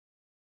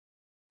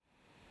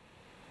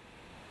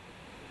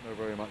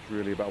very much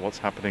really about what's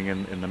happening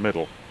in the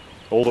middle.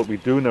 All that we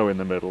do know in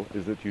the middle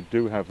is that you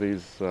do have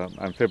these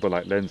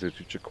amphibolite lenses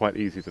which are quite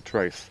easy to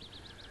trace.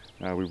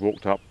 We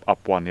walked up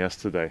one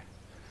yesterday,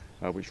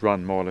 which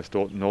run more or less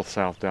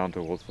north-south down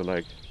towards the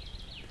lake.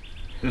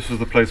 This was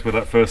the place where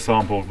that first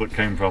sample that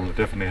came from that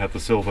definitely had the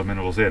silver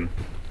minerals in.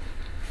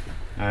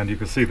 And you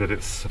can see that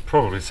it's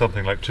probably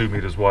something like 2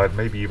 meters wide,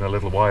 maybe even a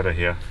little wider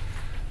here.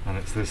 And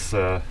it's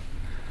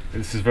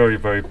this is very,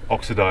 very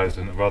oxidized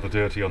and rather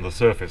dirty on the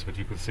surface, but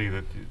you can see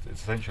that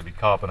it's essentially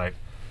carbonate,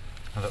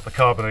 and that the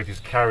carbonate is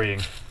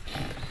carrying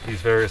these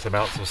various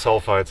amounts of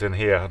sulfides in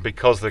here. And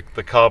because the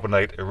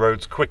carbonate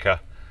erodes quicker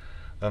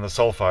than the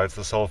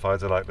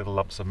sulfides are like little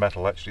lumps of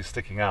metal actually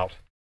sticking out.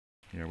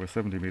 Yeah, we're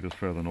 70 meters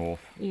further north.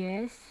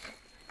 Yes,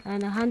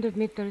 and 100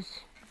 meters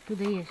to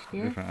the east,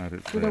 yeah? If I add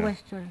it to there. the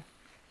west, sorry.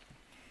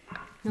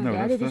 No,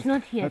 it's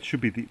not here. That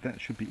should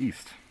be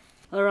east.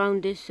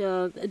 Around this,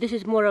 this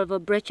is more of a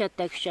breccia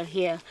texture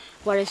here,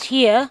 whereas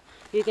here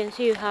you can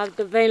see you have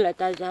the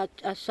veinlet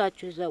as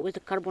such with the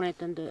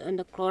carbonate and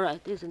the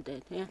chloride, isn't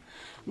it? Yeah.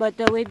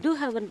 But we do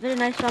have a very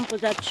nice sample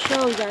that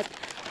shows that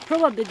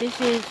probably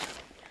this is,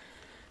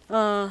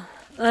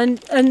 and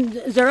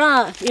there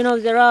are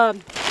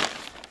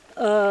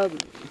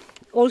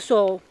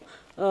also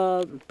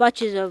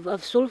patches of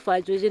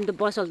sulfides within the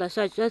basalt as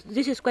such.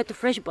 This is quite a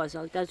fresh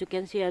basalt, as you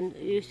can see, and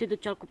you see the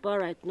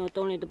chalcopyrite, not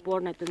only the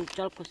bornite and the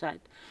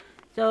chalcocite.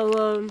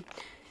 So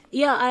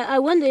yeah, I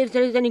wonder if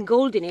there is any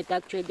gold in it.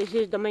 Actually, this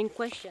is the main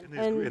question.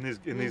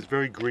 In these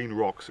very green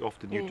rocks,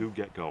 often you do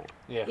get gold.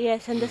 Yeah.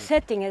 Yes, and the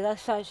setting is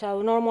as such.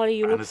 So normally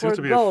you look for gold. And there seems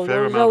to be a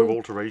fair amount of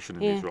alteration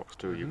in these rocks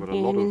too. You've got a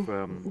lot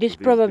of this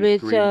probably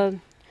it's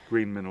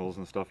green minerals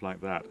and stuff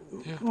like that.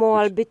 More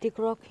albitic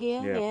rock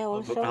here,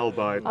 also.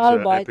 Albite,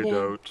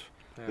 epidote,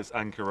 this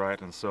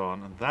anchorite and so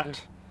on, and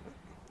that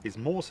is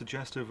more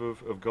suggestive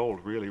of gold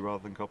really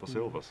rather than copper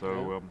silver,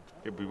 so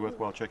it'd be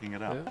worthwhile checking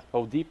it out. Yeah.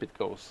 How deep it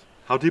goes.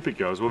 How deep it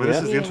goes? Well,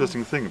 this is the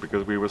interesting thing,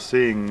 because we were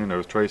seeing,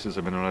 traces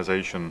of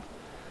mineralization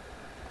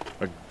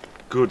a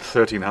good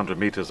 1,300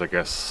 meters, I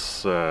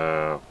guess,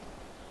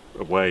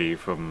 away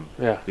from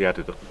the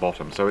adit at the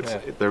bottom. So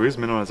there is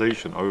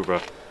mineralization over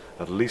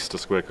at least a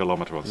square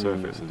kilometre on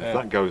surface, and if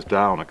that goes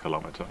down a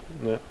kilometre,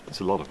 it's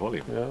a lot of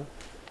volume.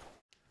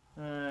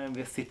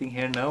 We are sitting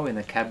here now in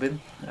a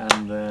cabin,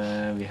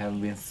 and we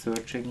have been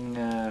searching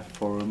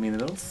for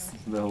minerals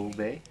the whole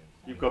day.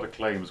 You've got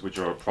claims which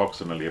are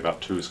approximately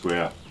about 2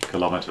 square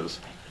kilometres,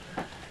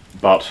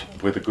 but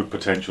with a good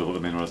potential that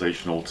the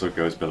mineralization also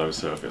goes below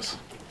surface.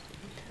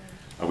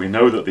 We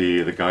know that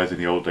the guys in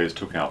the old days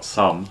took out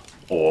some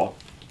ore,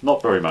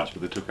 not very much,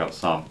 but they took out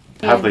some.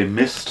 Have they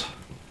missed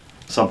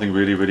something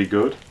really, really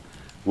good?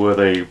 Were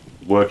they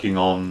working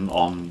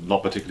on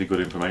not particularly good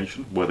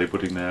information? Were they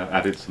putting their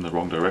adits in the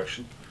wrong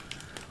direction?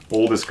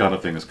 All this kind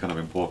of thing is kind of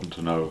important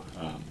to know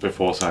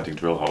before sighting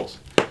drill holes.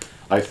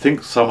 I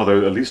think some of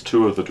those, at least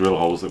 2 of the drill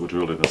holes that were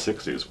drilled in the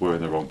 60s were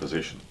in the wrong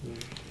position,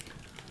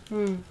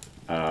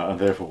 and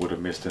therefore would have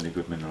missed any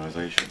good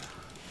mineralization.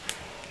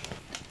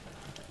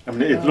 I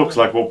mean, it looks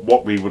like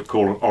what we would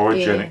call an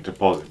orogenic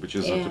deposit, which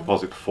is a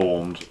deposit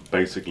formed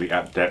basically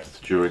at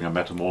depth during a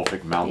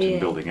metamorphic mountain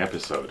building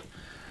episode.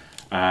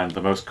 And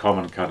the most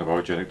common kind of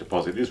orogenic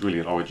deposit is really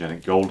an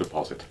orogenic gold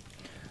deposit.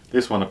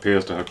 This one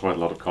appears to have quite a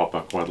lot of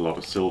copper, quite a lot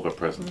of silver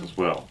present as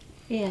well.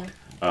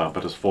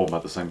 But is formed by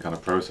the same kind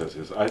of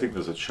processes. I think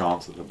there's a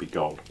chance that there'll be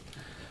gold.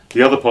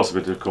 The other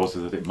possibility, of course,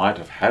 is that it might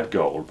have had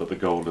gold, but the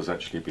gold has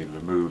actually been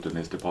removed and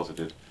is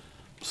deposited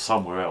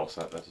somewhere else.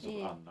 That is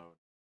unknown.